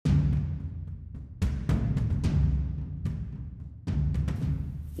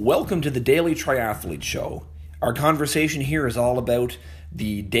Welcome to the Daily Triathlete Show. Our conversation here is all about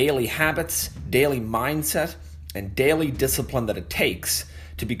the daily habits, daily mindset, and daily discipline that it takes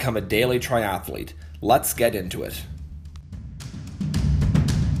to become a daily triathlete. Let's get into it.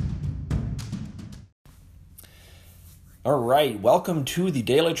 All right, welcome to the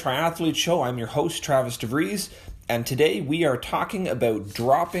Daily Triathlete Show. I'm your host, Travis DeVries, and today we are talking about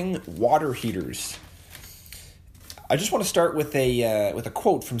dropping water heaters. I just want to start with a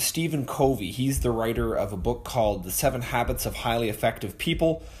quote from Stephen Covey. He's the writer of a book called The 7 Habits of Highly Effective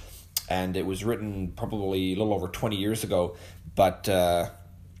People, and it was written probably a little over 20 years ago, but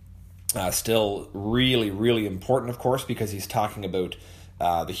still really, really important, of course, because he's talking about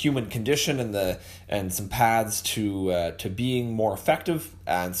the human condition and some paths to being more effective,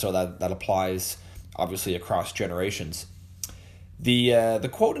 and so that applies obviously across generations. The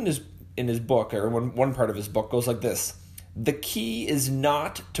quote in his book, or one part of his book, goes like this: "The key is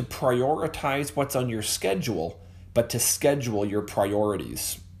not to prioritize what's on your schedule, but to schedule your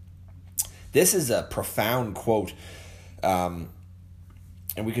priorities." This is a profound quote, and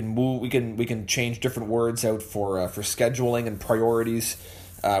we can change different words out for scheduling and priorities.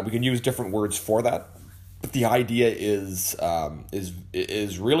 We can use different words for that, but the idea is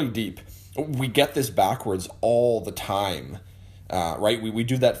really deep. We get this backwards all the time. Right? We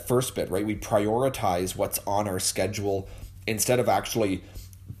do that first bit, right? We prioritize what's on our schedule instead of actually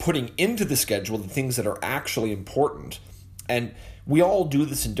putting into the schedule the things that are actually important. And we all do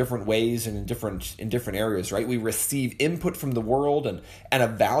this in different ways and in different areas, right? We receive input from the world and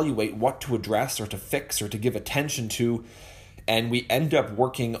evaluate what to address or to fix or to give attention to, and we end up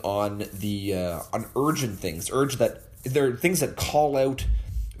working on on urgent things, there are things that call out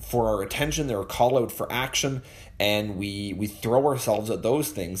for our attention, they're a call out for action, and we throw ourselves at those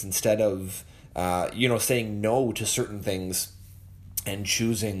things instead of saying no to certain things and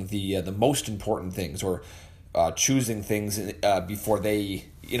choosing the most important things, or choosing things before they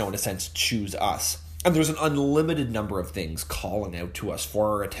in a sense choose us. And there's an unlimited number of things calling out to us for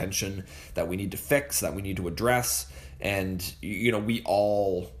our attention that we need to fix, that we need to address, and we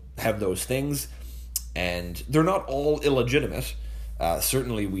all have those things, and they're not all illegitimate.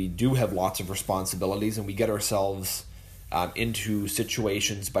 Certainly we do have lots of responsibilities, and we get ourselves into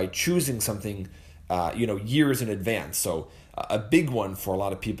situations by choosing something years in advance. So a big one for a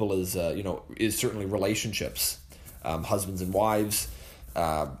lot of people is certainly relationships. Husbands and wives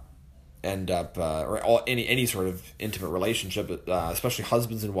end up or any sort of intimate relationship, especially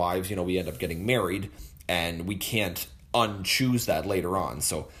husbands and wives, we end up getting married, and we can't unchoose that later on.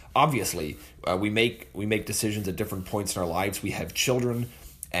 So obviously we make decisions at different points in our lives. We have children,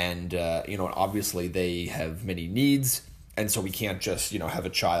 and obviously they have many needs, and so we can't just have a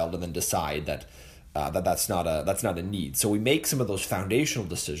child and then decide that that's not a need. So we make some of those foundational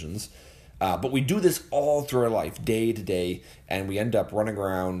decisions, but we do this all through our life, day to day, and we end up running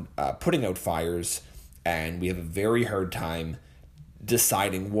around putting out fires, and we have a very hard time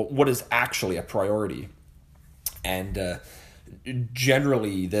deciding what is actually a priority. And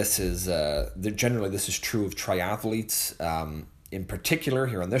generally, this is true of triathletes in particular.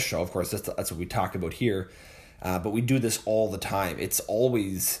 Here on this show, of course, that's what we talk about here. But we do this all the time. It's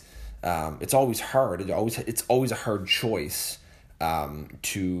always hard. It's always a hard choice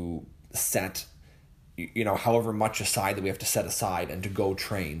to set, however much aside that we have to set aside, and to go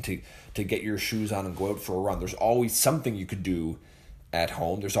train, to get your shoes on and go out for a run. There's always something you could do at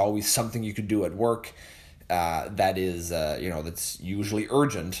home. There's always something you could do at work. That is, that's usually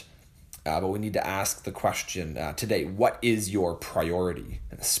urgent, but we need to ask the question today: what is your priority?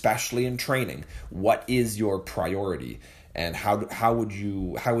 And especially in training, what is your priority? And how would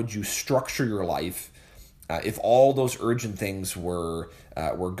you structure your life if all those urgent things were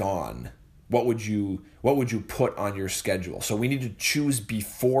gone? What would you put on your schedule? So we need to choose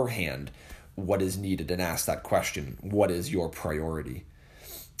beforehand what is needed and ask that question: what is your priority?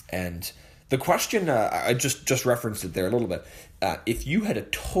 And the question, I just referenced it there a little bit. If you had a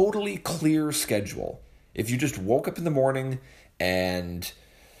totally clear schedule, if you just woke up in the morning and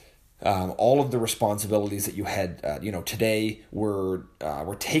all of the responsibilities that you had, today were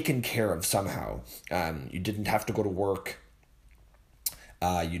taken care of somehow. You didn't have to go to work.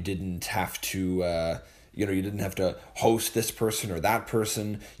 You didn't have to, you didn't have to host this person or that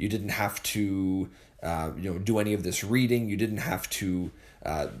person. You didn't have to, do any of this reading. You didn't have to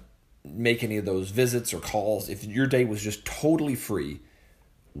make any of those visits or calls. If your day was just totally free,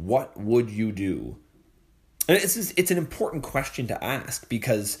 what would you do? And it's an important question to ask,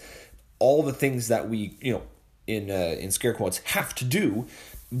 because all the things that we, in scare quotes, have to do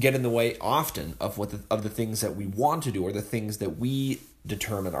get in the way often of the things that we want to do, or the things that we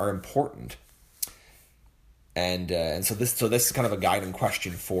determine are important. And so this is kind of a guiding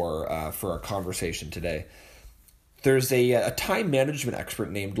question for our conversation today. There's a time management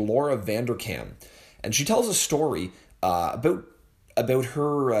expert named Laura Vanderkam, and she tells a story about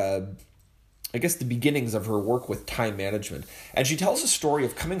her, I guess, the beginnings of her work with time management. And she tells a story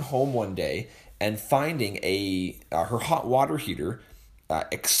of coming home one day and finding her hot water heater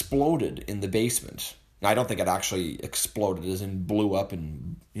exploded in the basement. Now, I don't think it actually exploded, as in blew up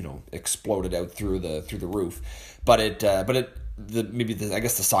and exploded out through the roof, but I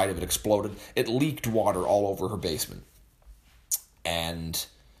guess the side of it exploded. It leaked water all over her basement, and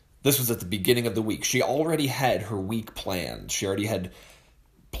this was at the beginning of the week. She already had her week planned. She already had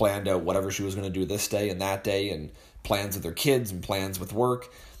planned out whatever she was going to do this day and that day, and plans with her kids and plans with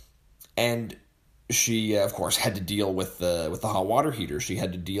work, and she of course had to deal with the hot water heater. She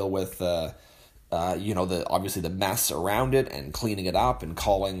had to deal with obviously the mess around it and cleaning it up and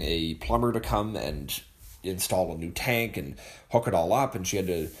calling a plumber to come and install a new tank and hook it all up. And she had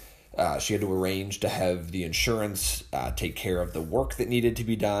to arrange to have the insurance take care of the work that needed to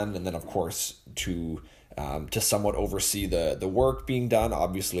be done, and then of course to somewhat oversee the work being done.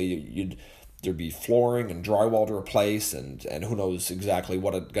 Obviously, there'd be flooring and drywall to replace, and who knows exactly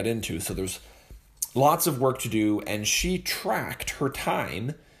what it got into. So there's lots of work to do, and she tracked her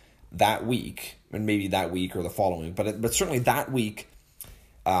time that week, and maybe that week or the following week, but certainly that week,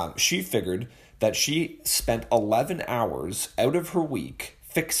 she figured that she spent 11 hours out of her week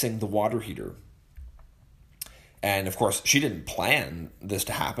fixing the water heater. And of course, she didn't plan this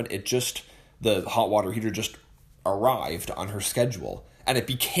to happen. The hot water heater just arrived on her schedule, and it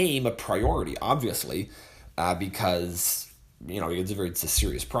became a priority, obviously, because it's a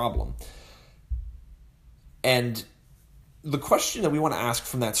serious problem. And the question that we want to ask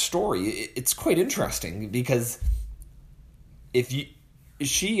from that story, it's quite interesting, because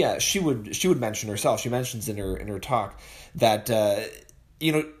she would mention herself. She mentions in her talk that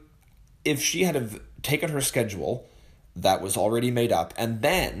if she had have taken her schedule that was already made up and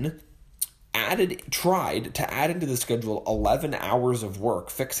then tried to add into the schedule 11 hours of work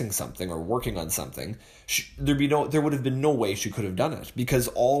fixing something or working on something, there would have been no way she could have done it, because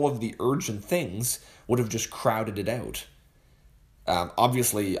all of the urgent things would have just crowded it out.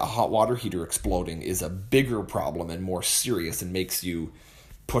 Obviously, a hot water heater exploding is a bigger problem and more serious and makes you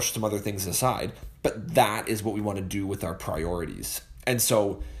push some other things aside. But that is what we want to do with our priorities. And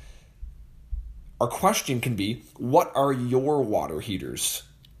so our question can be, what are your water heaters,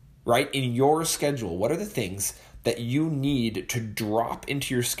 right? In your schedule, what are the things that you need to drop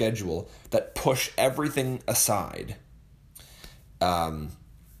into your schedule that push everything aside?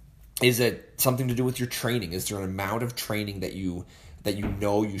 Is it something to do with your training? Is there an amount of training that you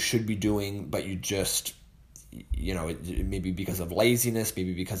know you should be doing, but you just, maybe because of laziness,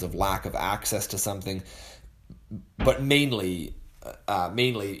 maybe because of lack of access to something, but mainly,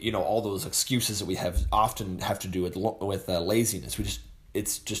 all those excuses that we often have to do with laziness.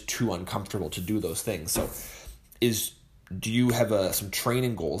 It's just too uncomfortable to do those things. So, do you have some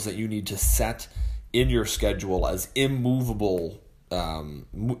training goals that you need to set in your schedule as immovable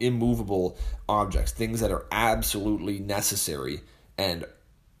objects, things that are absolutely necessary and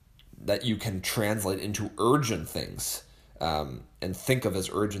that you can translate into urgent things, and think of as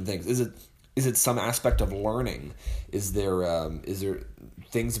urgent things? Is it some aspect of learning? Is there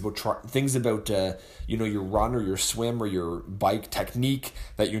things about your run or your swim or your bike technique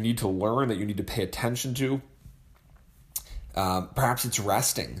that you need to learn, that you need to pay attention to? Perhaps it's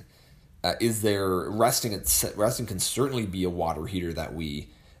resting. Resting can certainly be a water heater that we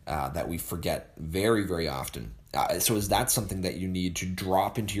forget very, very often. So is that something that you need to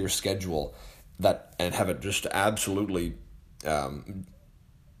drop into your schedule and have it just absolutely,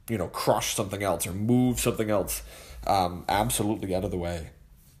 crush something else or move something else absolutely out of the way?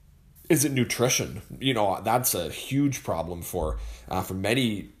 Is it nutrition? That's a huge problem for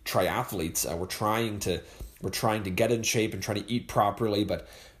many triathletes. We're trying to get in shape and try to eat properly, but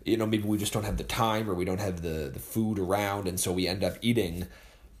maybe we just don't have the time, or we don't have the food around, and so we end up eating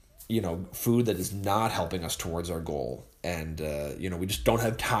food that is not helping us towards our goal, and we just don't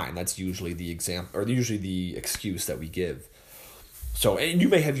have time. That's usually the example, or usually the excuse that we give. So, and you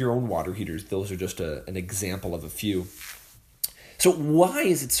may have your own water heaters. Those are just an example of a few. So why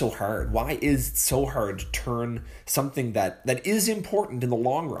is it so hard? Why is it so hard to turn something that is important in the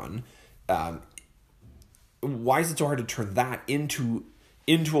long run? Why is it so hard to turn that into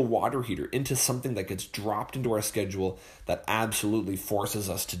a water heater, into something that gets dropped into our schedule that absolutely forces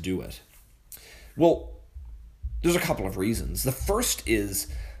us to do it? Well, there's a couple of reasons. The first is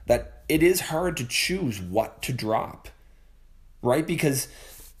that it is hard to choose what to drop. right? Because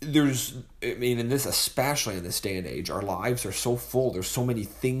especially in this day and age, our lives are so full. There's so many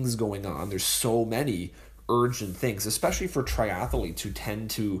things going on. There's so many urgent things, especially for triathletes who tend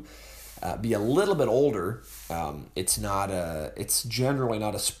to be a little bit older. It's generally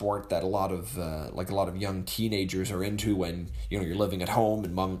not a sport that a lot of young teenagers are into when, you're living at home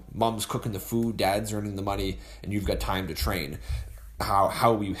and mom's cooking the food, dad's earning the money, and you've got time to train.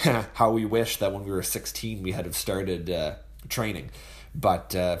 How we wish that when we were 16 we had have started training.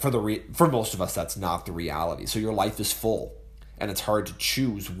 But for most of us, that's not the reality. So your life is full, and it's hard to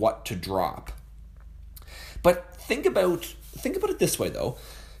choose what to drop. But think about it this way, though,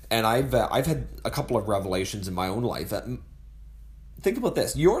 and I've had a couple of revelations in my own life. Think about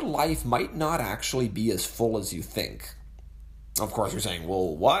this: your life might not actually be as full as you think. Of course, you're saying,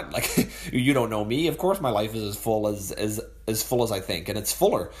 "Well, what? Like, you don't know me." Of course, my life is as full as I think, and it's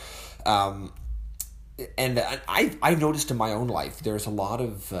fuller. And I've noticed in my own life there's a lot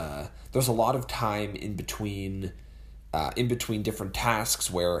of time in between different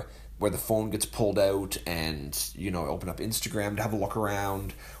tasks where the phone gets pulled out and open up Instagram to have a look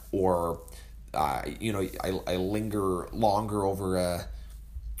around, or I linger longer over a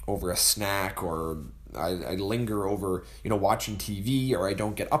snack, or I linger over watching TV, or I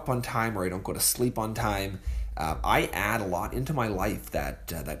don't get up on time, or I don't go to sleep on time. I add a lot into my life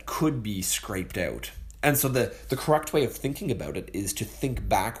that could be scraped out. And so the correct way of thinking about it is to think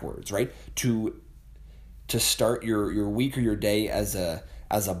backwards, right? To start your week or your day as a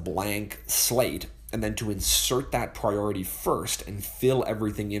blank slate, and then to insert that priority first and fill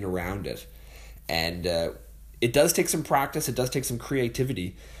everything in around it. And it does take some practice, it does take some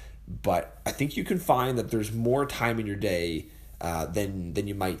creativity, but I think you can find that there's more time in your day than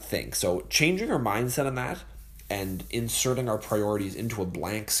you might think. So changing our mindset on that and inserting our priorities into a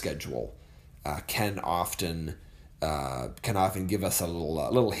blank schedule can often give us a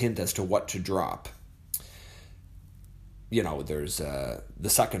little hint as to what to drop. There's the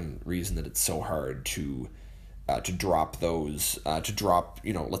second reason that it's so hard to drop those,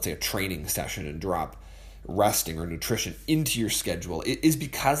 let's say a training session, and drop resting or nutrition into your schedule is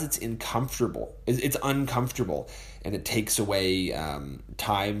because it's uncomfortable. It's uncomfortable, and it takes away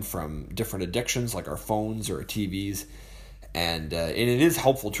time from different addictions like our phones or our TVs. And it is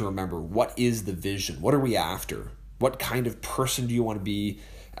helpful to remember, what is the vision? What are we after? What kind of person do you want to be?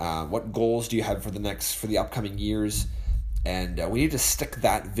 What goals do you have for the upcoming years? And we need to stick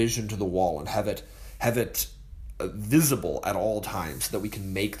that vision to the wall and have it visible at all times, so that we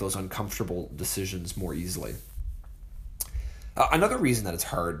can make those uncomfortable decisions more easily. Another reason that it's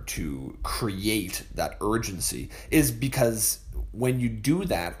hard to create that urgency is because when you do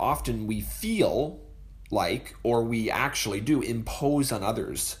that, often we feel like, or we actually do, impose on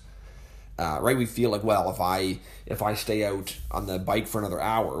others. Right? We feel like, well, if I stay out on the bike for another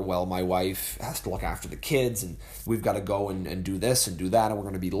hour, well, my wife has to look after the kids, and we've got to go and do this and do that, and we're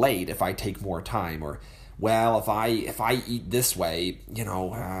going to be late if I take more time. Or, well, if I eat this way,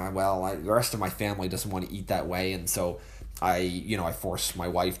 the rest of my family doesn't want to eat that way, and so I force my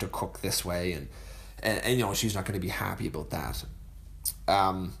wife to cook this way, and she's not going to be happy about that.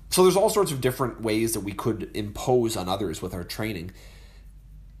 So there's all sorts of different ways that we could impose on others with our training.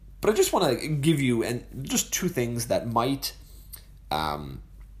 But I just want to give you just two things that might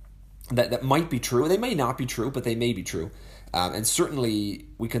that might be true. They may not be true, but they may be true. And certainly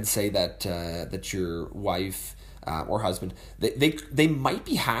we can say that your wife or husband, they might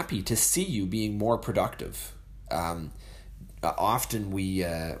be happy to see you being more productive. Often we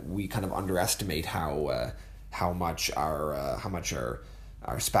kind of underestimate how much our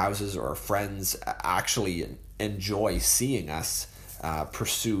spouses or our friends actually enjoy seeing us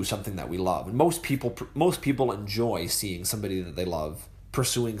pursue something that we love. And most people enjoy seeing somebody that they love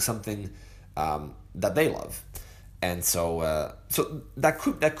pursuing something that they love. And so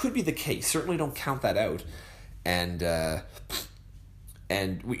that could be the case. Certainly don't count that out. And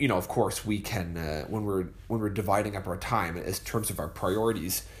we, of course, we can when we're dividing up our time in terms of our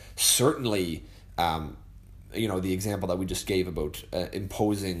priorities. Certainly, the example that we just gave about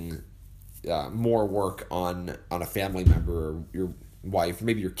imposing more work on a family member, or your wife,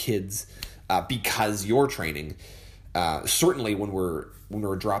 maybe your kids, because you're training. Certainly, when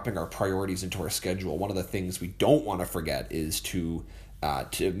we're dropping our priorities into our schedule, one of the things we don't want to forget is to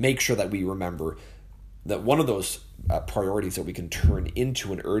make sure that we remember that one of those priorities that we can turn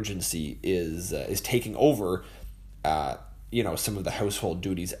into an urgency is taking over some of the household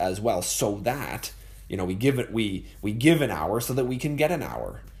duties as well, so that we give an hour so that we can get an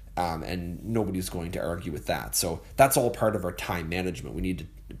hour, and nobody's going to argue with that. So that's all part of our time management. We need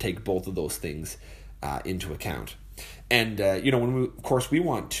to take both of those things into account. And of course, we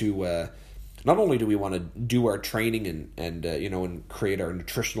want to. Not only do we want to do our training and create our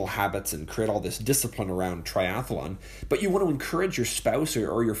nutritional habits and create all this discipline around triathlon, but you want to encourage your spouse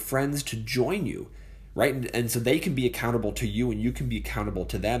or your friends to join you, right? And so they can be accountable to you and you can be accountable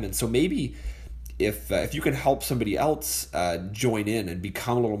to them. And so maybe if you can help somebody else join in and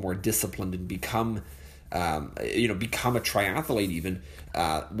become a little more disciplined and become a triathlete even,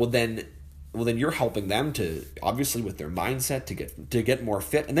 well then you're helping them to, obviously, with their mindset to get more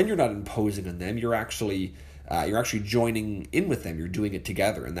fit, and then you're not imposing on them. You're actually joining in with them. You're doing it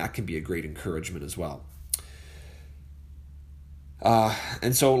together, and that can be a great encouragement as well.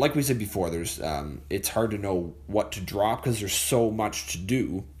 And so, like we said before, there's it's hard to know what to drop because there's so much to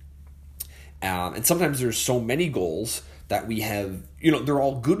do, and sometimes there's so many goals that we have. They're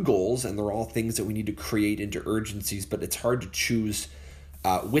all good goals and they're all things that we need to create into urgencies, but it's hard to choose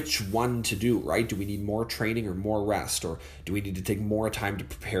which one to do, right? Do we need more training or more rest? Or do we need to take more time to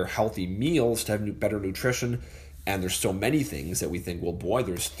prepare healthy meals to have better nutrition? And there's so many things that we think, well, boy,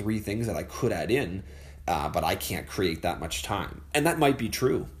 there's 3 things that I could add in, but I can't create that much time. And that might be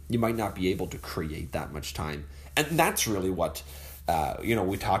true. You might not be able to create that much time. And that's really what,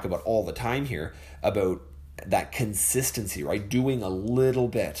 we talk about all the time here, about that consistency, right? Doing a little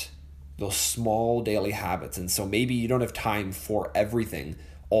bit, those small daily habits. And so maybe you don't have time for everything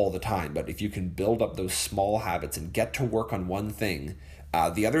all the time, but if you can build up those small habits and get to work on one thing,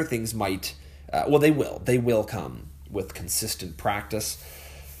 the other things might, they will come with consistent practice,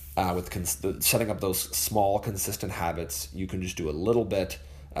 setting up those small consistent habits. You can just do a little bit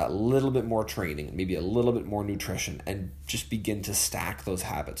more training, maybe a little bit more nutrition, and just begin to stack those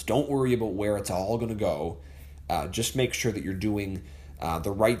habits. Don't worry about where it's all going to go. Just make sure that you're doing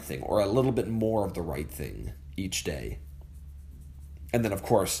the right thing, or a little bit more of the right thing each day. And then, of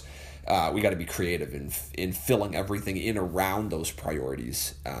course, we got to be creative in filling everything in around those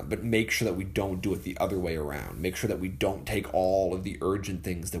priorities, but make sure that we don't do it the other way around. Make sure that we don't take all of the urgent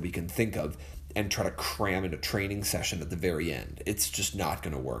things that we can think of and try to cram in a training session at the very end. It's just not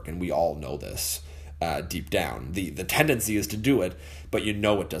going to work, and we all know this deep down. The tendency is to do it, but it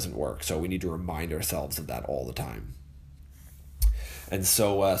doesn't work, so we need to remind ourselves of that all the time. And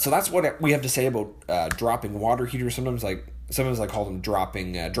so that's what we have to say about dropping water heaters. Sometimes I call them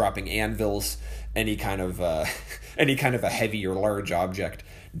dropping anvils. Any kind of a heavy or large object,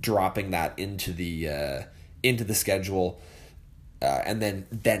 dropping that into the schedule, and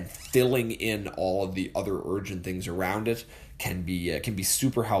then filling in all of the other urgent things around it can be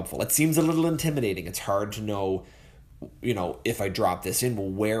super helpful. It seems a little intimidating. It's hard to know, if I drop this in, well,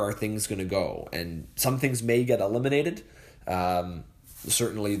 where are things going to go? And some things may get eliminated.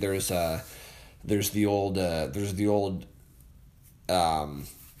 Certainly there's the old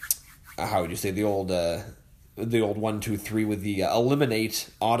how would you say, the old 1, 2, 3 with the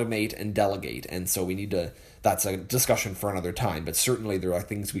eliminate, automate, and delegate. And so that's a discussion for another time, but certainly there are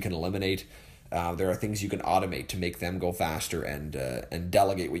things we can eliminate. There are things you can automate to make them go faster, and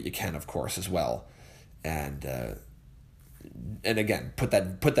delegate what you can, of course, as well. And again, put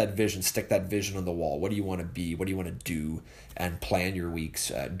that vision, stick that vision on the wall. What do you want to be? What do you want to do? And plan your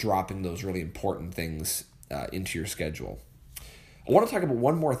weeks, dropping those really important things into your schedule. I want to talk about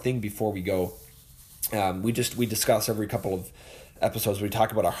one more thing before we go. We discuss every couple of episodes. We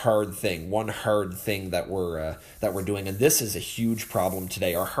talk about one hard thing that we're doing, and this is a huge problem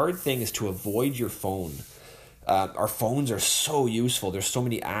today. Our hard thing is to avoid your phone. Our phones are so useful. There's so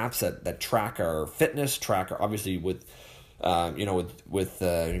many apps that track our fitness, obviously with you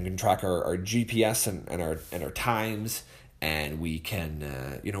can track our GPS and our times, and we can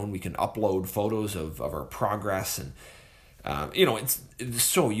and we can upload photos of our progress, and it's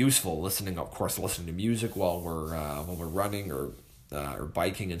so useful listening to music while we're running or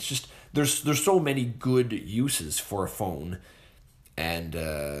biking. It's just there's so many good uses for a phone, and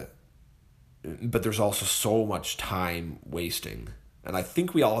but there's also so much time wasting, and I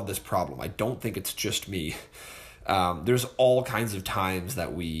think we all have this problem. I don't think it's just me. There's all kinds of times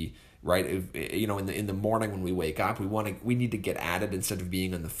that we, right, in the morning when we wake up, we need to get at it instead of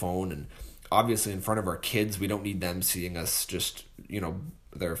being on the phone. And obviously in front of our kids, we don't need them seeing us just,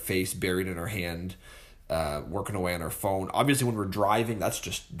 their face buried in our hand, working away on our phone. Obviously when we're driving, that's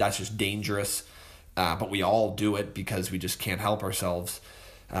just dangerous. But we all do it because we just can't help ourselves.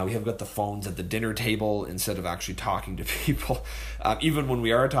 We have got the phones at the dinner table instead of actually talking to people. Even when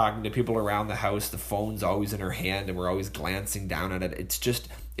we are talking to people around the house, the phone's always in our hand and we're always glancing down at it.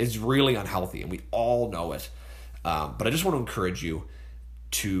 It's really unhealthy, and we all know it. But I just want to encourage you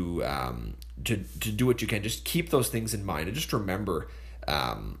to do what you can. Just keep those things in mind, and just remember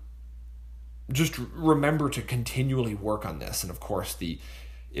just remember to continually work on this. And of course,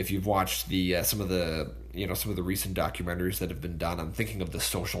 if you've watched some of the recent documentaries that have been done, I'm thinking of The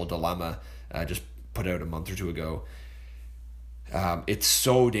Social Dilemma, just put out a month or two ago. It's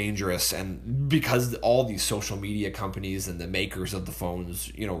so dangerous, and because all these social media companies and the makers of the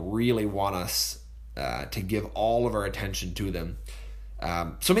phones, really want us to give all of our attention to them.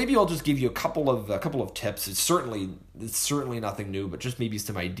 So maybe I'll just give you a couple of tips. It's certainly nothing new, but just maybe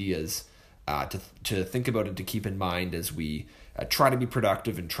some ideas to think about and to keep in mind as we try to be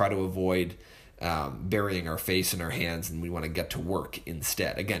productive and try to avoid burying our face in our hands, and we want to get to work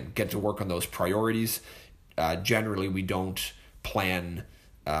instead. Again, get to work on those priorities. Generally, we don't plan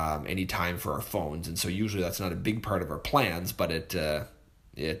any time for our phones, and so usually that's not a big part of our plans, but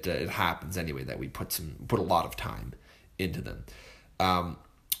it happens anyway that we put a lot of time into them.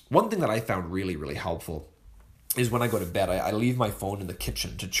 One thing that I found really, really helpful is when I go to bed, I leave my phone in the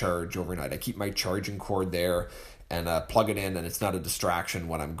kitchen to charge overnight. I keep my charging cord there and plug it in, and it's not a distraction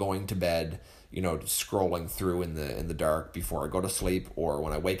when I'm going to bed, scrolling through in the dark before I go to sleep, or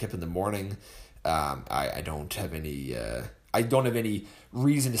when I wake up in the morning. I don't have any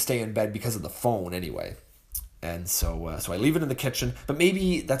reason to stay in bed because of the phone anyway. And so I leave it in the kitchen, but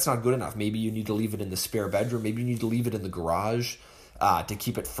maybe that's not good enough. Maybe you need to leave it in the spare bedroom. Maybe you need to leave it in the garage to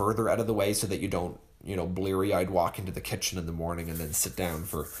keep it further out of the way so that you don't, bleary-eyed walk into the kitchen in the morning and then sit down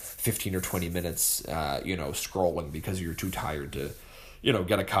for 15 or 20 minutes, scrolling because you're too tired to,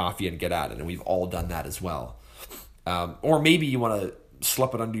 get a coffee and get at it. And we've all done that as well. Or maybe you want to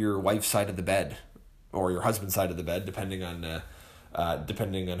slip it under your wife's side of the bed or your husband's side of the bed, depending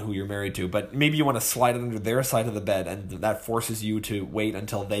on who you're married to. But maybe you want to slide it under their side of the bed, and that forces you to wait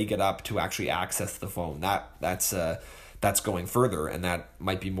until they get up to actually access the phone. That's going further, and that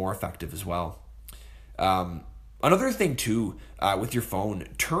might be more effective as well. Another thing too, with your phone,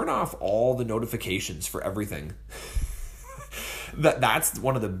 turn off all the notifications for everything. That's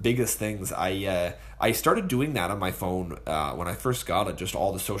one of the biggest things. I started doing that on my phone when I first got it. Just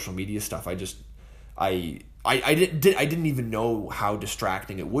all the social media stuff. I didn't even know how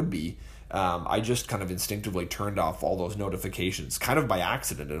distracting it would be. I just kind of instinctively turned off all those notifications, kind of by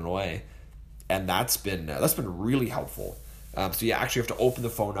accident in a way, and that's been really helpful. So you actually have to open the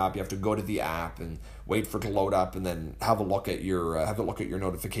phone up. You have to go to the app and wait for it to load up, and then have a look at your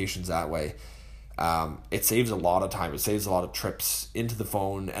notifications that way. It saves a lot of time. It saves a lot of trips into the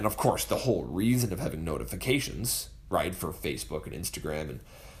phone, and of course, the whole reason of having notifications, right, for Facebook and Instagram and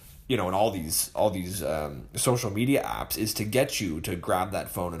and all these social media apps is to get you to grab that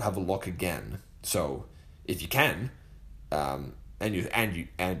phone and have a look again. So if you can, and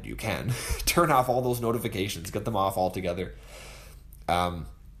you can turn off all those notifications, get them off altogether.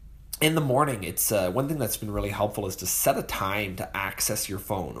 In the morning, it's one thing that's been really helpful is to set a time to access your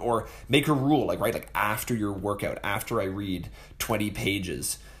phone, or make a rule, like after your workout, after I read 20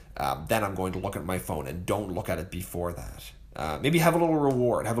 pages, then I'm going to look at my phone, and don't look at it before that. Maybe have a little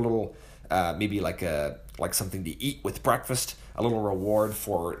reward, have a little, maybe like something to eat with breakfast, a little reward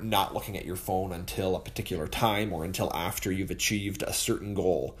for not looking at your phone until a particular time or until after you've achieved a certain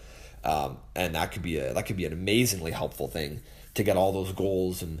goal. And that could be an amazingly helpful thing to get all those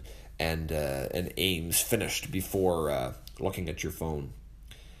goals and aims finished before looking at your phone.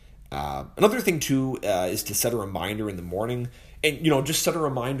 Another thing too is to set a reminder in the morning, and just set a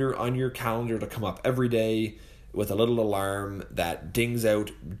reminder on your calendar to come up every day with a little alarm that dings out,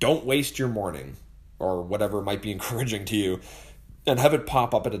 don't waste your morning, or whatever might be encouraging to you, and have it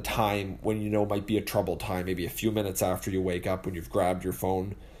pop up at a time when might be a troubled time, maybe a few minutes after you wake up when you've grabbed your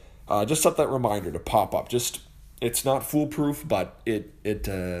phone. Just set that reminder to pop up. It's not foolproof, but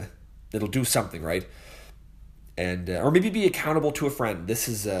it'll do something, right? And or maybe be accountable to a friend. This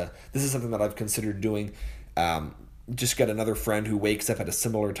is something that I've considered doing. Just get another friend who wakes up at a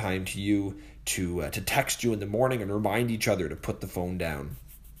similar time to you to text you in the morning and remind each other to put the phone down.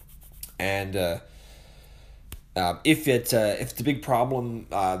 And if it's a big problem,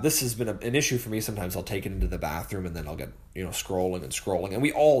 this has been an issue for me. Sometimes I'll take it into the bathroom and then I'll get scrolling, and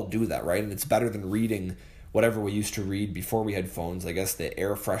we all do that, right? And it's better than reading whatever we used to read before we had phones. I guess the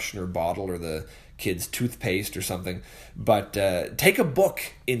air freshener bottle or the kids' toothpaste or something. But take a book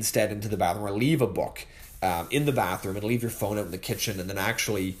instead into the bathroom, or leave a book in the bathroom, and leave your phone out in the kitchen, and then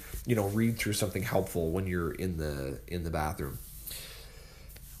actually read through something helpful when you're in the bathroom.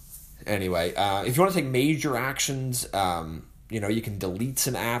 Anyway, if you want to take major actions, you can delete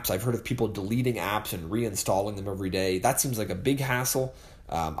some apps. I've heard of people deleting apps and reinstalling them every day. That seems like a big hassle.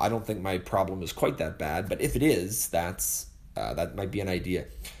 I don't think my problem is quite that bad, but if it is, that might be an idea.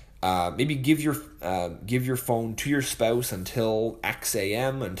 Maybe give your phone to your spouse until X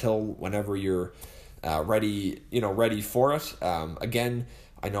a.m., until whenever you're ready for it. Again,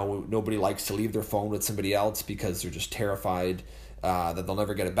 I know nobody likes to leave their phone with somebody else because they're just terrified that they'll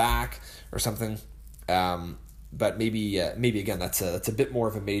never get it back or something. But maybe again, that's a bit more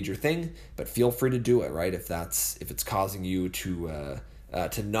of a major thing. But feel free to do it, right? If it's causing you to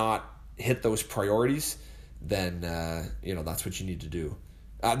not hit those priorities, then that's what you need to do.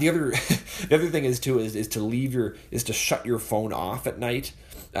 The other thing is to shut your phone off at night.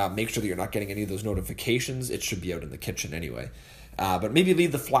 Make sure that you're not getting any of those notifications. It should be out in the kitchen anyway. But maybe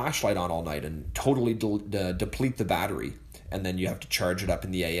leave the flashlight on all night and totally deplete the battery, and then you have to charge it up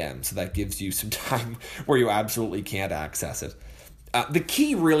in the AM. So that gives you some time where you absolutely can't access it. The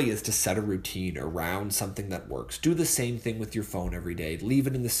key really is to set a routine around something that works. Do the same thing with your phone every day. Leave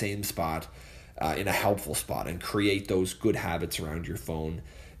it in the same spot, in a helpful spot, and create those good habits around your phone.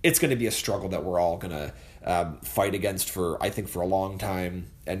 It's going to be a struggle that we're all going to fight against for a long time,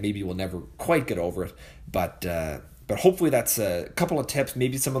 and maybe we'll never quite get over it. But hopefully that's a couple of tips.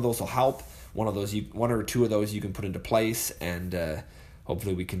 Maybe some of those will help. One or two of those you can put into place, and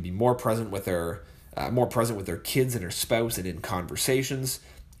hopefully we can be more present with our kids and our spouse, and in conversations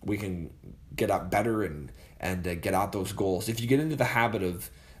we can get up better and get out those goals. If you get into the habit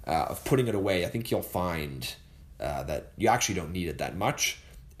of putting it away, I think you'll find that you actually don't need it that much,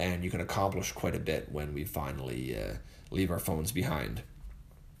 and you can accomplish quite a bit when we finally leave our phones behind.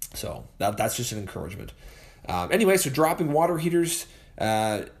 So that's just an encouragement. Anyway, so dropping water heaters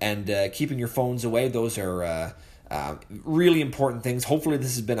and keeping your phones away, those are really important things. Hopefully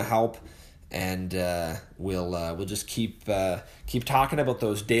this has been a help, and we'll just keep talking about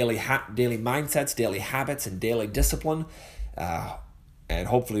those daily mindsets, daily habits, and daily discipline. And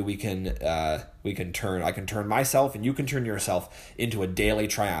hopefully I can turn myself, and you can turn yourself into a daily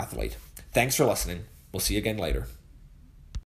triathlete. Thanks for listening. We'll see you again later.